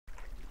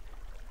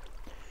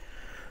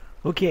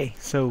Okay,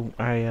 so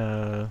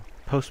I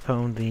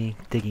postponed the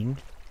digging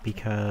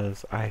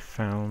because I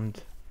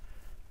found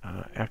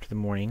after the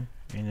morning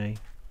in a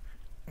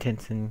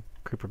tense and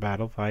creeper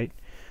battle fight,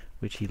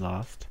 which he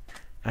lost,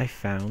 I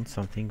found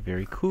something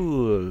very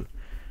cool.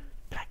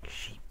 Black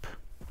sheep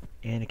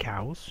and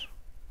cows,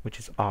 which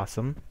is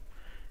awesome.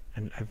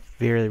 And I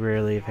very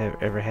rarely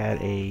have ever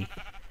had a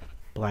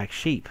black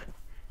sheep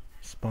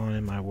spawn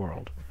in my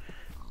world,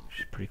 which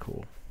is pretty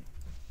cool.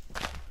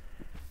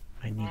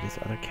 I need this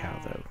other cow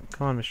though.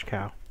 Come on, Mr.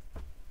 Cow.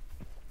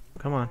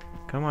 Come on.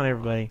 Come on,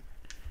 everybody.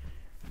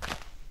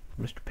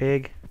 Mr.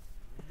 Pig.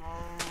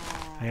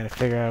 I gotta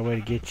figure out a way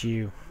to get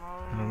you.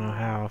 I don't know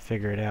how. I'll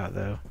figure it out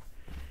though.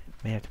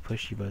 May have to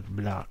push you both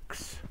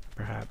blocks,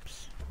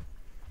 perhaps.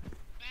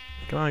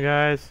 Come on,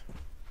 guys.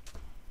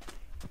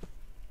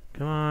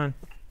 Come on.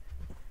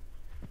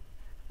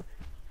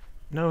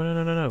 No, no,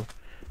 no, no, no.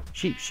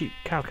 Sheep, sheep.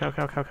 Cow, cow,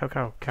 cow, cow, cow,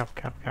 cow, cow,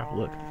 cow, cow.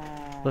 Look.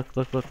 Look,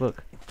 look, look,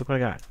 look. Look what I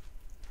got.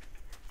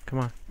 Come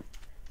on.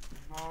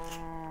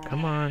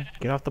 Come on.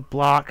 Get off the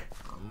block.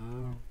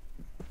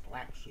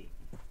 Black sheep.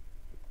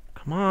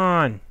 Come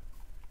on.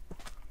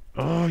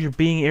 Oh, you're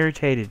being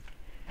irritated.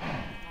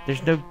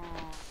 There's no...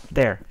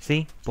 There.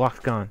 See? Block's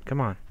gone.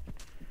 Come on.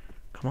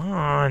 Come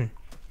on.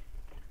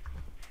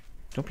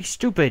 Don't be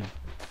stupid.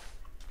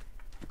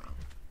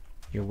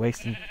 You're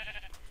wasting...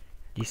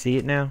 Do you see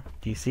it now?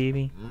 Do you see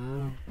me?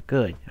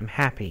 Good. I'm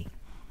happy.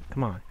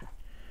 Come on.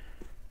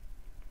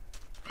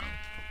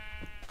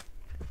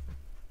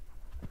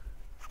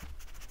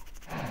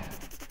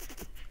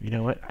 You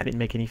know what? I didn't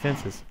make any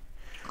fences.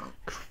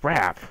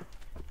 Crap.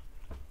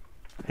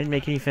 I didn't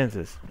make any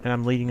fences. And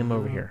I'm leading them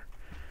over here.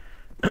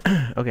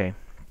 Okay.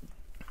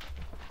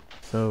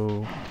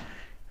 So,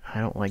 I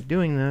don't like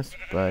doing this,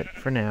 but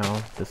for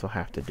now, this will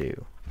have to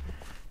do.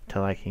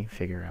 Till I can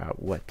figure out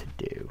what to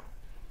do.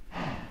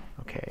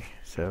 Okay,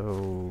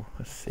 so,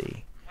 let's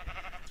see.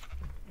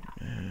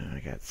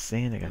 I got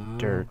sand, I got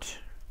dirt.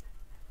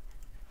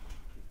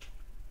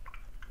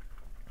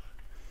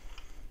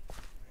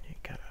 You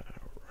gotta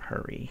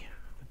hurry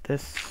with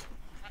this.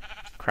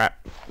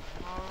 Crap.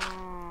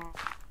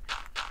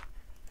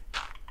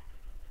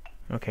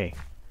 Okay.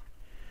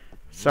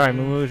 Sorry,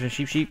 moo-moos and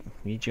sheep.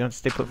 You just gonna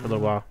stay put for a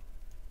little while.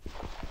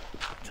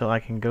 Till I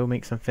can go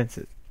make some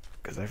fences.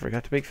 Because I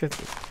forgot to make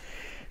fences.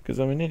 Because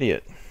I'm an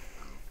idiot.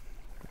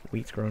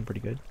 Wheat's growing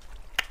pretty good.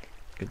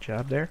 Good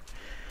job there.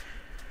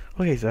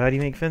 Okay, so how do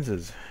you make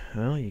fences?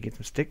 Well, you get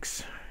some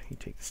sticks. You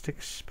take the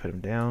sticks, put them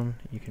down.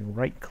 You can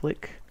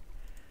right-click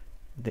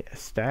the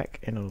stack,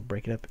 and it'll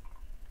break it up.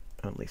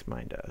 At least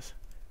mine does.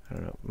 I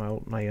don't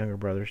know. My younger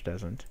brother's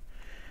doesn't.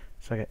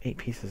 So I got 8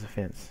 pieces of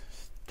fence.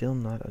 Still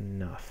not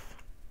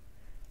enough.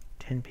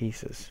 10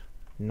 pieces.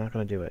 Not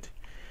going to do it.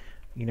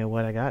 You know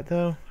what I got,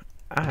 though?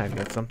 I've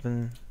got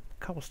something...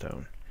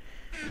 Cobblestone.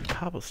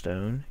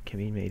 Cobblestone can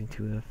be made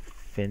into a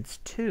fence,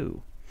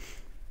 too.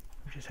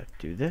 We just have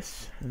to do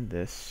this and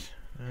this.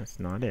 That's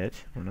not it.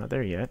 We're not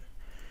there yet.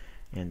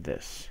 And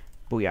this.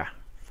 Booyah.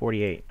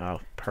 48. Oh,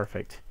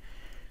 perfect.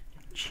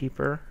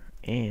 Cheaper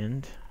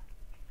and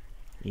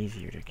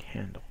easier to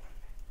handle.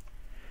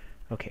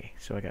 Okay,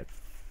 so I got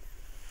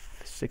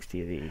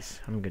 60 of these.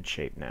 I'm in good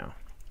shape now.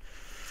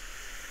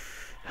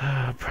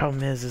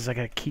 Problem is I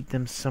gotta keep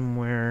them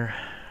somewhere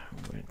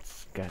where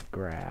it's got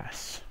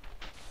grass.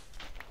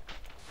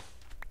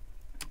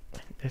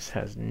 This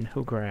has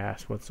no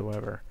grass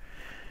whatsoever.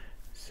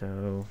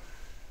 So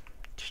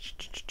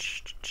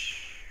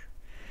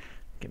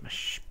get my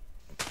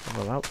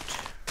shovel out.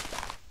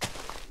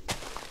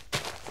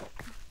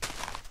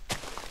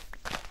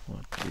 We'll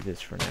have to do this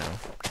for now.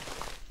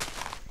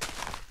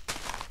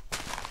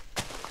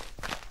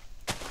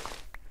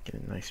 Get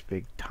a nice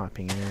big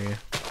topping area.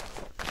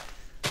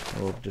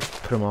 We'll just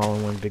put them all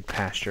in one big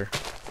pasture.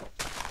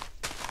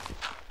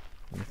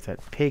 And if that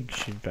pig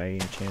should by any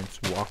chance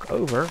walk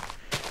over,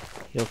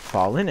 he'll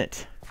fall in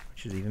it,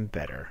 which is even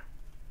better.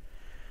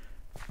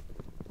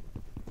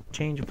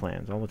 Change of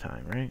plans all the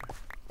time, right?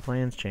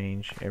 Plans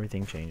change,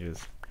 everything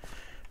changes.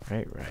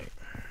 Right.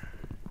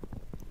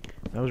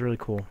 That was really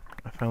cool.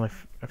 I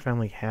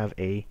finally have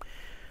a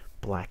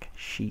black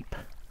sheep.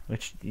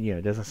 Which, you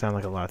know, doesn't sound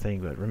like a lot of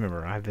things, but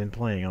remember, I've been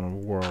playing on a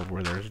world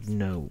where there's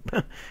no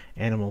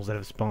animals that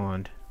have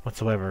spawned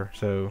whatsoever,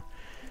 so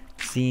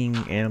seeing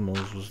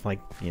animals was like,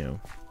 you know,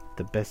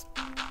 the best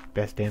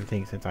damn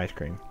thing since ice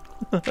cream.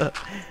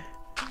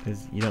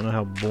 Because you don't know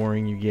how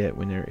boring you get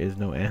when there is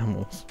no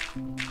animals.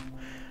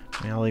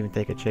 I mean, I'll even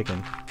take a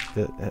chicken.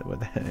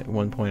 At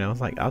one point, I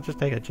was like, I'll just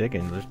take a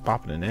chicken, just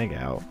popping an egg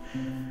out.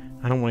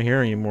 I don't want to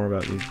hear any more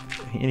about these,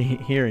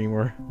 hear any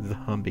more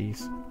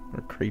zombies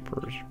or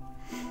creepers.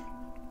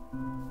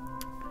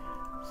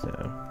 So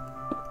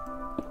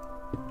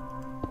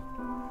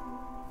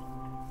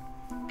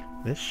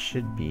this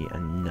should be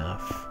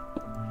enough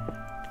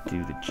to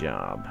do the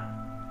job.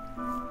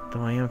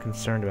 Though I am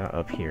concerned about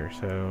up here,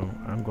 so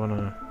I'm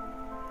gonna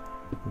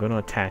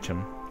attach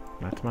them.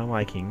 Not to my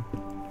liking.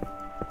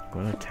 I'm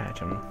gonna attach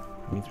them.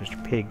 It means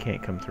Mr. Pig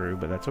can't come through,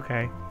 but that's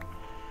okay.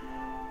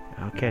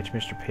 I'll catch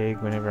Mr. Pig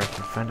whenever I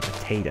can find a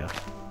potato.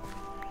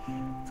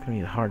 It's gonna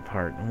be the hard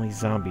part. Only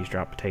zombies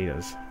drop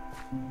potatoes.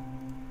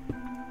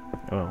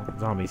 Well,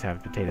 zombies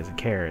have potatoes and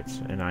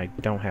carrots, and I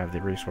don't have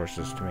the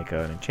resources to make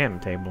an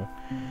enchantment table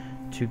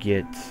to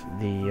get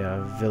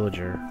the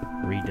villager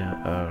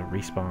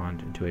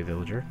respawned into a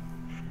villager.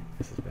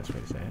 This is the best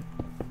way to say it.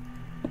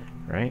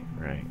 Right?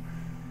 Right.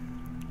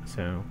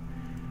 So,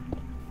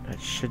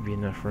 that should be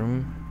enough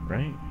room,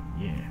 right?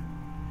 Yeah.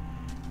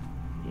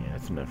 Yeah,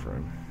 that's enough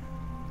room.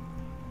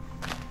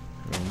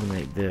 I'll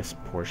eliminate this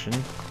portion.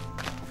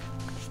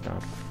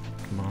 Stop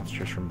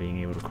monsters from being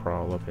able to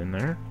crawl up in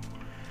there.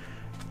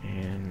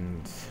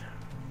 And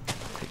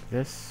take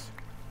this,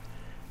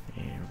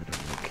 and we're going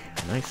to make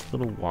a nice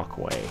little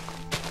walkway.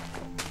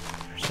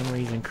 For some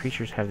reason,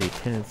 creatures have the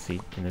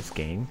tendency in this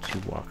game to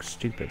walk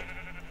stupid.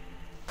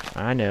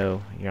 I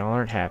know, y'all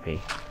aren't happy,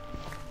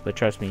 but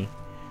trust me,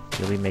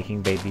 you'll be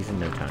making babies in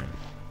no time.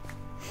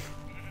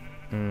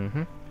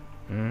 I'll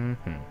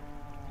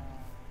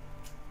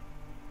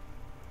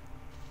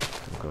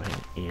go ahead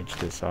and edge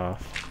this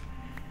off.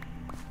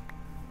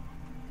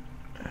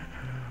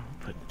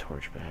 Put the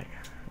torch back.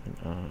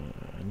 I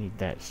need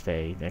that to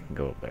stay. That can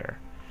go up there.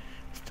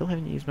 Still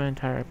haven't used my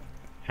entire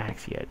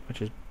axe yet,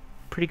 which is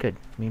pretty good.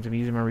 Means I'm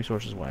using my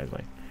resources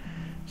wisely.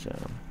 So,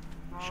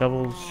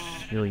 shovels,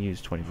 you'll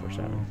use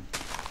 24/7.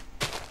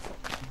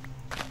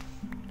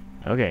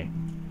 Okay.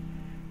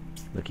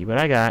 Looky what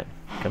I got.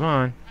 Come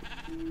on.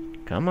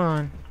 Come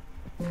on.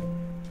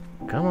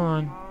 Come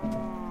on.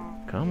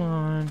 Come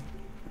on.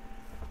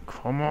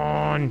 Come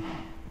on.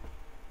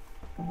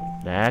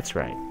 That's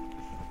right.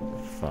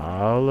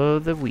 Follow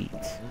the wheat.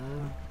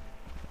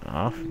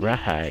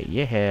 Alright,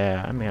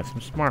 yeah. I may have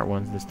some smart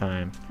ones this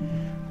time.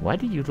 Why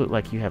do you look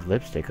like you have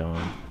lipstick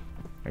on?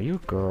 Are you a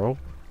girl?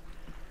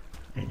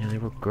 I know they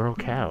were girl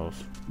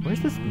cows. Where's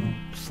this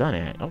sun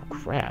at? Oh,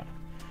 crap.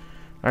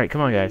 Alright,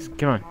 come on, guys.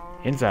 Come on.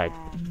 Inside.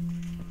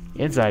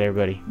 Inside,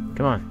 everybody.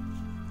 Come on.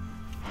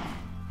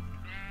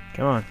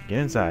 Come on. Get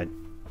inside.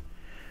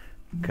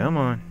 Come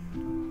on.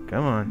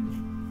 Come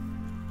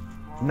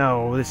on.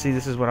 No, this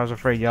is what I was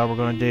afraid y'all were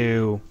gonna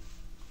do.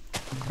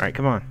 Alright,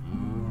 come on.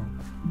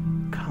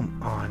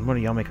 Come on. What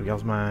do y'all make up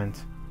y'all's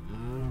minds?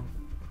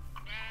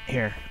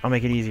 Here, I'll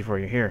make it easy for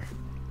you. Here.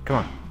 Come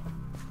on.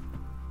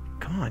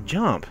 Come on,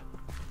 jump.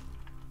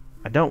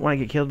 I don't want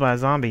to get killed by a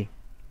zombie.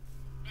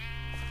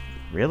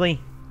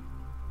 Really?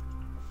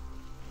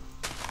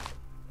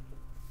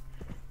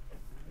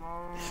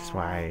 This is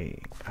why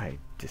I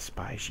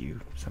despise you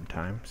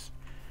sometimes.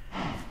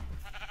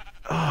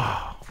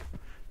 Oh,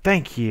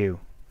 thank you.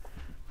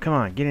 Come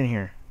on, get in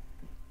here.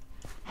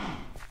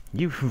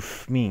 You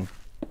mean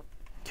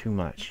too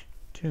much.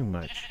 Too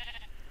much.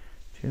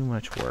 Too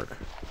much work.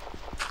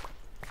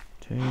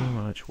 Too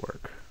much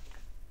work.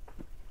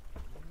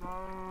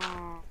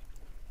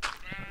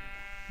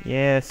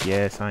 Yes,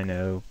 yes, I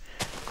know.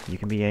 You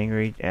can be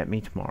angry at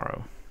me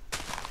tomorrow.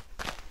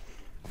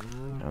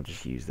 I'll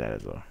just use that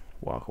as a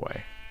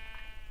walkway.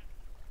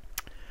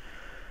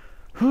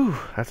 Whew,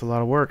 that's a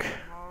lot of work.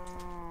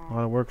 A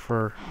lot of work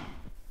for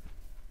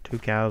 2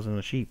 cows and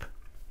a sheep.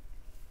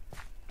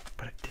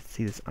 But I did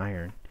see this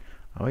iron.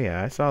 Oh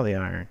yeah, I saw the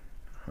iron.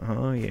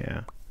 Oh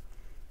yeah.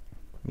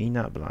 Me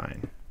not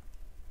blind.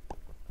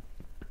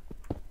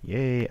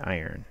 Yay,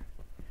 iron.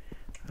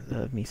 I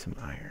love me some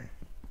iron.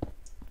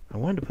 I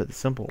wanted to put the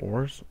simple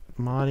ores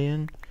mod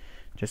in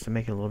just to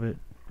make it a little bit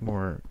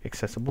more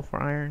accessible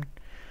for iron,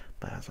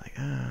 but I was like,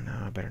 oh no,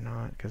 I better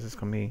not, because it's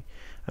gonna be,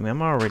 I mean,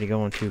 I'm already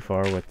going too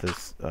far with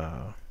this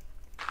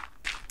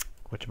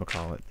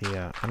whatchamacallit,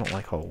 I don't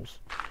like holes,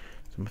 so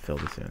I'm gonna fill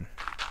this in.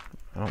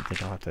 I don't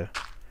think I'll have to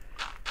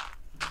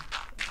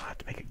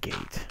make a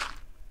gate.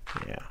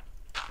 Yeah,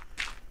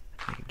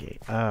 make a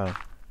gate. I'm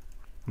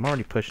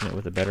already pushing it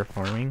with the better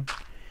farming,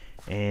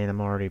 and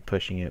I'm already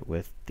pushing it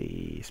with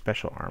the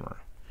special armor.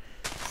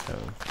 So,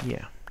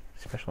 yeah,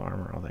 special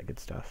armor, all that good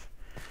stuff.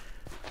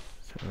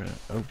 So we're going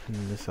to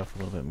open this up a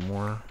little bit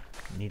more.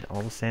 I need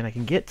all the sand I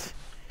can get,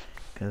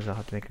 because I'll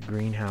have to make a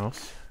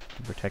greenhouse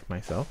to protect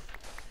myself.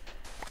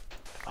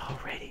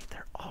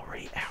 They're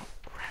already out.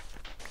 Crap.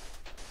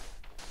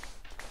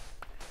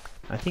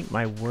 I think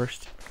my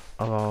worst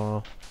of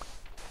all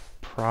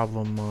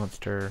problem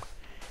monster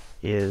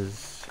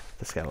is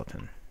the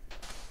skeleton.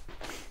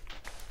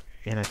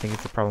 And I think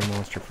it's a problem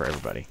monster for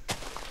everybody.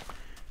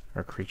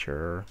 Or creature,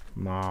 or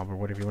mob, or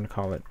whatever you want to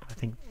call it. I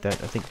think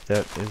that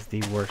is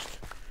the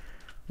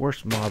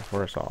worst mob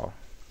for us all.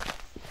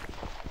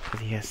 Because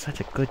he has such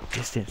a good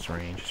distance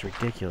range. It's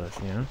ridiculous,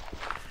 you know?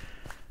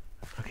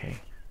 Okay.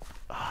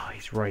 Oh,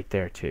 he's right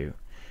there too.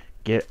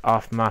 Get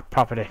off my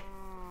property.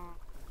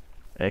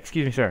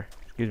 Excuse me, sir.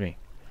 Excuse me.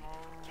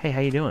 Hey, how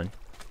you doing?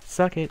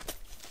 Suck it.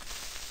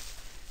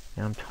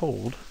 Now I'm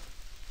told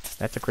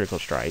that's a critical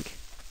strike.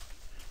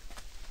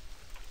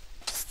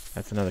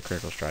 That's another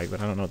critical strike,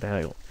 but I don't know what the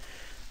hell.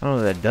 I don't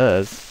know what that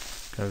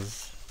does,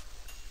 because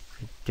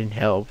it didn't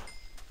help.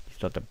 You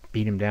still have to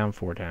beat him down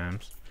 4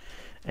 times.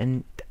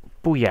 And,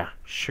 booyah,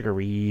 sugar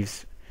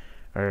reeves,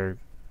 or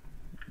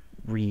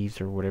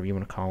whatever you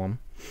want to call them.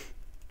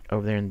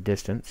 over there in the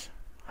distance,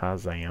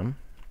 Hazam,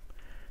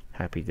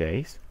 happy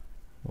days,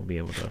 we'll be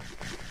able to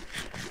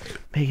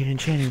make an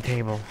enchanting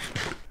table.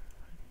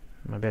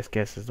 My best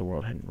guess is the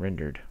world hadn't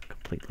rendered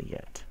completely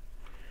yet.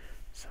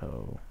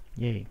 So,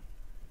 yay.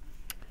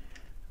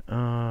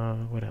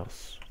 What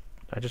else?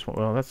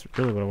 Well, that's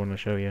really what I wanted to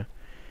show you,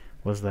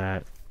 was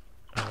that,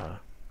 that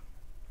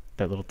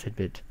little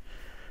tidbit,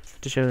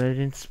 to show that I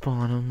didn't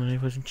spawn them, and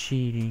I wasn't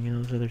cheating, and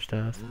all this other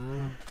stuff.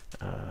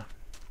 But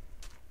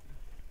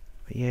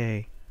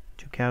yay.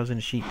 2 cows and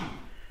a sheep.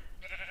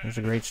 That's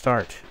a great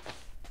start.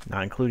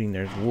 Not including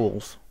there's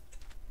wolves.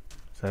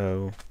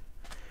 So,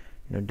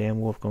 no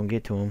damn wolf gonna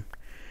get to them.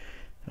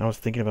 I was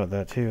thinking about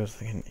that too. I was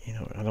thinking, you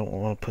know, I don't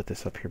want to put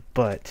this up here,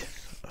 but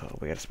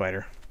we got a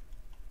spider.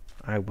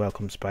 I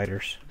welcome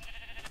spiders.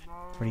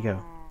 Where'd he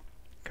go?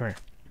 Come here.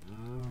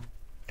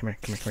 Come here,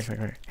 come here, come here,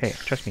 come here. Hey,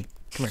 trust me.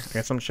 Come here. I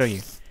got something to show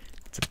you.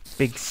 It's a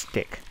big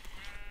stick.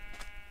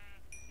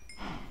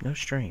 No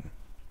string.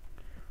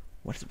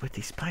 What is it with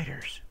these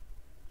spiders?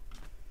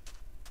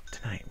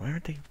 Tonight, why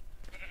aren't they...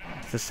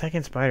 It's the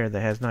second spider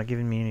that has not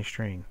given me any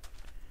string.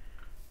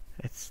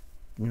 It's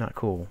not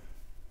cool.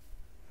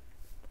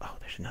 Oh,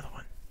 there's another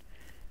one.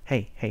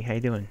 Hey, hey, how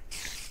you doing?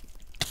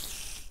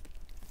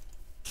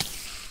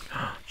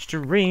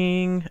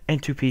 String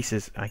and 2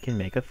 pieces. I can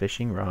make a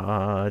fishing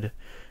rod.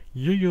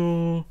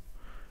 Yeah.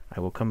 I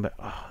will come back.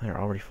 Oh, they're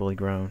already fully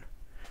grown.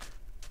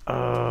 Oh,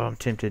 I'm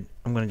tempted.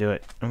 I'm gonna do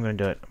it. I'm gonna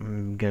do it.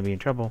 I'm gonna be in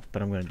trouble,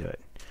 but I'm gonna do it.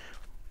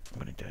 I'm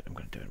gonna do it. I'm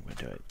gonna do it. I'm gonna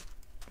do it.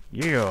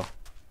 Yeah.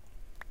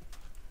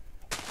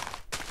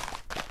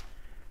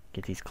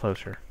 Get these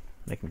closer.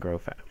 They can grow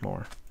fat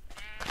more.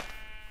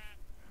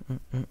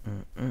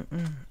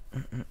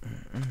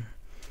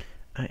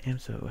 I am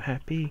so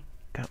happy.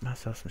 Got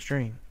myself some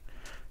string.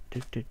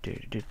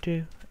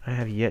 I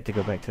have yet to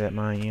go back to that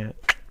mine yet.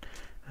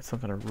 That's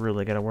something I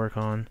really got to work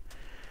on.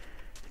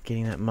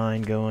 Getting that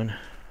mine going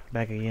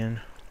back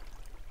again.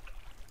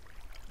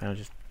 I was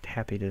just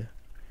happy to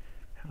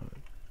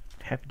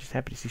happy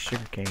to see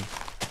sugarcane.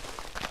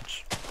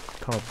 Which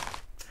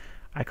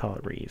I call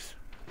it reeds.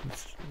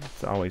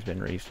 It's always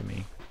been reeds to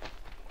me.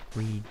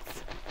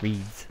 Reeds.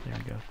 There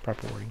we go.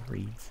 Proper wording.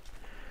 Reeds.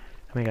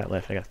 How many I got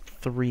left? I got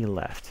 3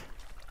 left.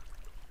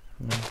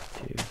 1, 2,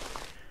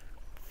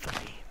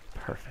 3.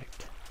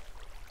 Perfect.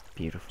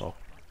 Beautiful.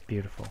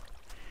 Beautiful.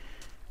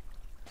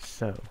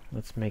 So,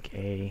 let's make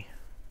a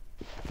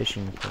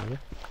fishing pole,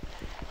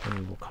 and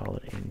we will call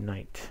it a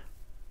night,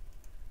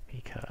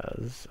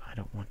 because I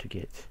don't want to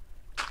get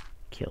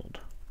killed.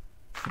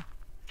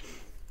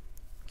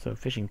 So,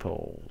 fishing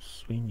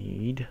poles. We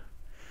need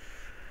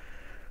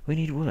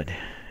wood,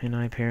 and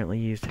I apparently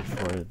used it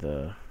for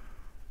the...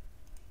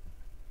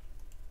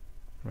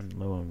 Running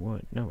low on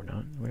wood. No, we're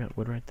not. We got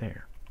wood right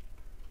there.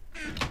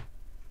 Let's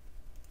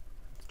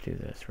do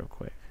this real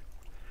quick.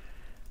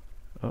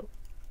 Oh.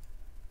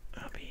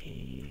 That'll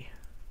be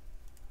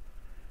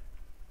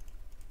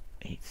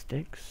 8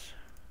 sticks.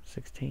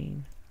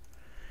 16.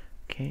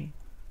 Okay.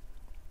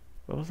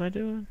 What was I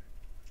doing?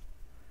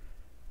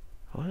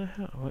 What the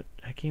hell? What?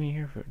 I came in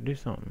here to do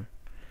something.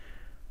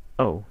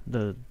 Oh,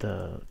 the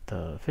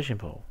fishing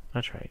pole.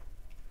 That's right.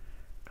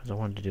 Because I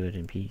wanted to do it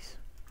in peace.